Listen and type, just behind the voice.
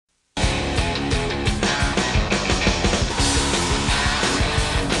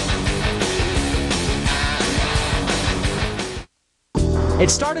It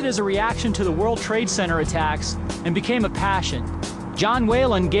started as a reaction to the World Trade Center attacks and became a passion. John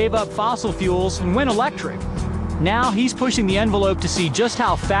Whalen gave up fossil fuels and went electric. Now he's pushing the envelope to see just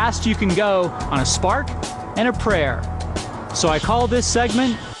how fast you can go on a spark and a prayer. So I call this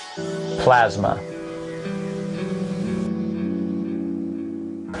segment Plasma.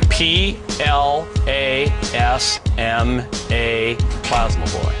 P-L-A-S-M-A, Plasma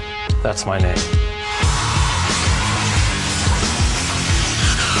Boy. That's my name.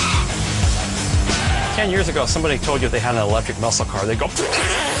 Ten years ago, somebody told you they had an electric muscle car. They go,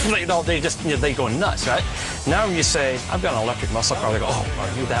 they go nuts, right? Now when you say, I've got an electric muscle car, they go, oh,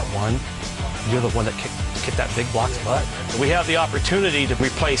 are you that one? You're the one that kicked that big block's butt? We have the opportunity to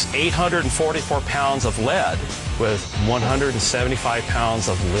replace 844 pounds of lead with 175 pounds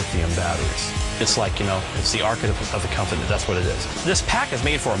of lithium batteries. It's like, you know, it's the arc of the company. That's what it is. This pack is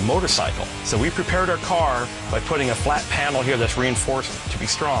made for a motorcycle. So we prepared our car by putting a flat panel here that's reinforced to be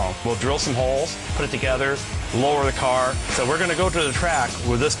strong. We'll drill some holes, put it together, lower the car. So we're going to go to the track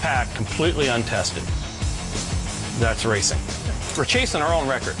with this pack completely untested. That's racing. We're chasing our own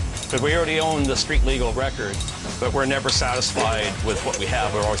record, because we already own the street legal record, but we're never satisfied with what we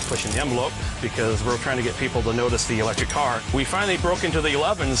have. We're always pushing the envelope because we're trying to get people to notice the electric car. We finally broke into the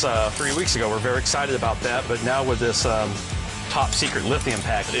 11s 3 weeks ago. We're very excited about that, but now with this top secret lithium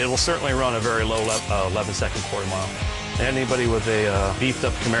pack, it will certainly run a very low 11-second quarter mile. Anybody with a beefed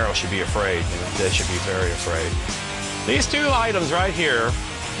up Camaro should be afraid. You know, they should be very afraid. These two items right here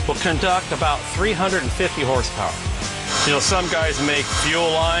will conduct about 350 horsepower. You know, some guys make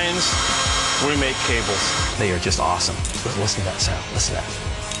fuel lines, we make cables. They are just awesome. Listen to that sound, listen to that.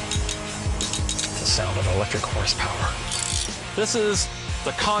 The sound of electric horsepower. This is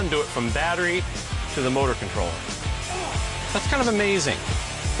the conduit from battery to the motor controller. That's kind of amazing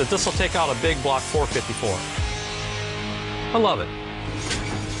that this will take out a big block 454. I love it.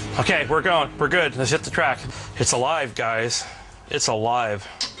 Okay, we're going, we're good, let's hit the track. It's alive, guys, it's alive.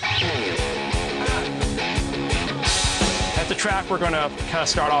 At the track, we're going to kind of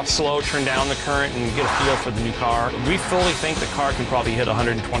start off slow, turn down the current, and get a feel for the new car. We fully think the car can probably hit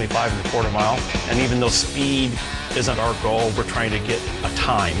 125 in a quarter mile, and even though speed isn't our goal, we're trying to get a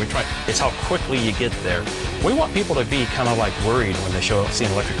time. It's how quickly you get there. We want people to be kind of like worried when they see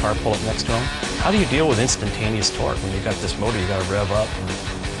an electric car pull up next to them. How do you deal with instantaneous torque when you've got this motor you got to rev up? And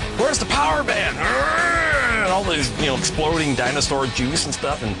where's the power band? And all these, you know, exploding dinosaur juice and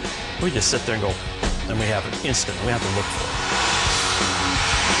stuff, and we just sit there and go, and we have it instant. We have to look for it.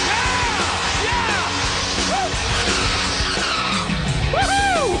 Yeah!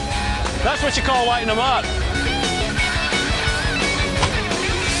 Woohoo! That's what you call lighting them up.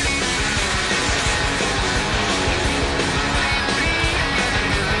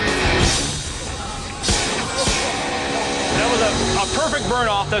 That was a perfect burn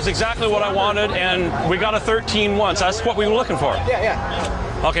off. That's exactly what I wanted, and we got a 13 once. That's what we were looking for. Yeah, yeah.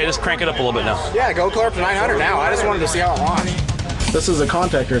 Okay, just crank it up a little bit now. Yeah, go clear up to 900 now. I just wanted to see how it launched. This is a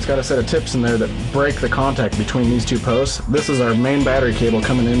contactor. It's got a set of tips in there that break the contact between these two posts. This is our main battery cable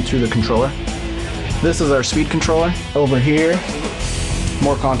coming into the controller. This is our speed controller. Over here,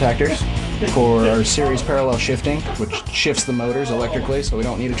 more contactors for our series parallel shifting, which shifts the motors electrically, so we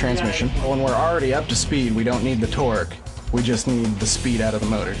don't need a transmission. When we're already up to speed, we don't need the torque. We just need the speed out of the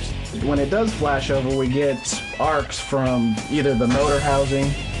motors. When it does flash over, we get arcs from either the motor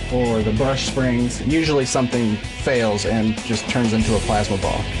housing or the brush springs. Usually something fails and just turns into a plasma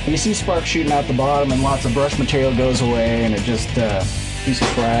ball. You see sparks shooting out the bottom and lots of brush material goes away, and it just pieces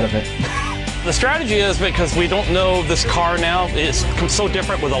fly out of it. The strategy is because we don't know this car now. It's so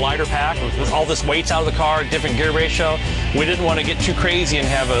different with a lighter pack, with all this weights out of the car, different gear ratio. We didn't want to get too crazy and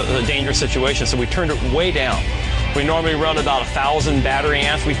have a dangerous situation, so we turned it way down. We normally run about 1,000 battery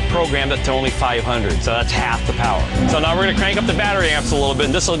amps. We programmed it to only 500, so that's half the power. So now we're going to crank up the battery amps a little bit,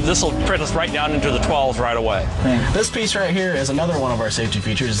 and this will print us right down into the 12s right away. This piece right here is another one of our safety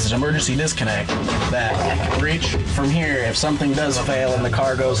features. It's an emergency disconnect that reach from here. If something does fail and the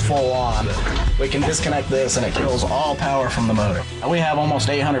car goes full on, we can disconnect this and it kills all power from the motor. We have almost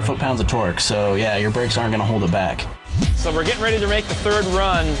 800 foot-pounds of torque, so yeah, your brakes aren't going to hold it back. So we're getting ready to make the third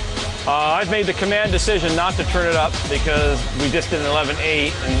run. I've made the command decision not to turn it up because we just did an 11.8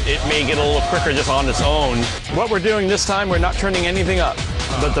 and it may get a little quicker just on its own. What we're doing this time, we're not turning anything up,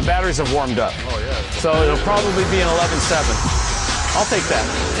 but the batteries have warmed up. So it'll probably be an 11.7. I'll take that.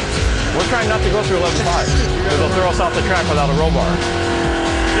 We're trying not to go through 11.5 because it'll throw us off the track without a roll bar.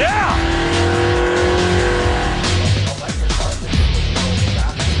 Yeah!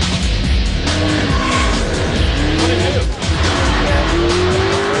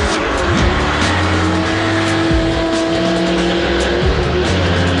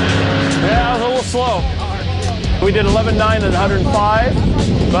 11.9 and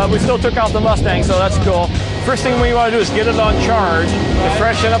 105, but we still took out the Mustang, so that's cool. First thing we want to do is get it on charge to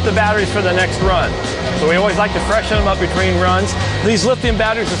freshen up the batteries for the next run. So we always like to freshen them up between runs. These lithium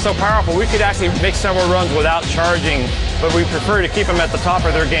batteries are so powerful, we could actually make several runs without charging, but we prefer to keep them at the top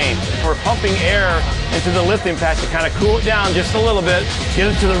of their game. We're pumping air into the lithium pack to kind of cool it down just a little bit, get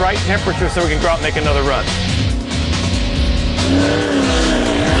it to the right temperature so we can go out and make another run.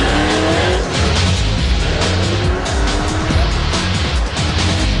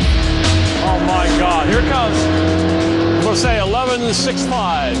 Oh my God, here it comes. We'll say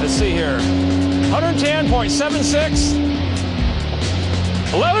 11.65. Let's see here. 110.76.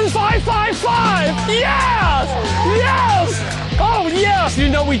 11.555. Yes! Yes! Oh yes! You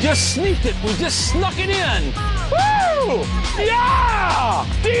know, we just sneaked it. We just snuck it in. Woo! Yeah!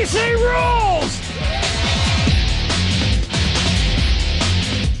 DC rules!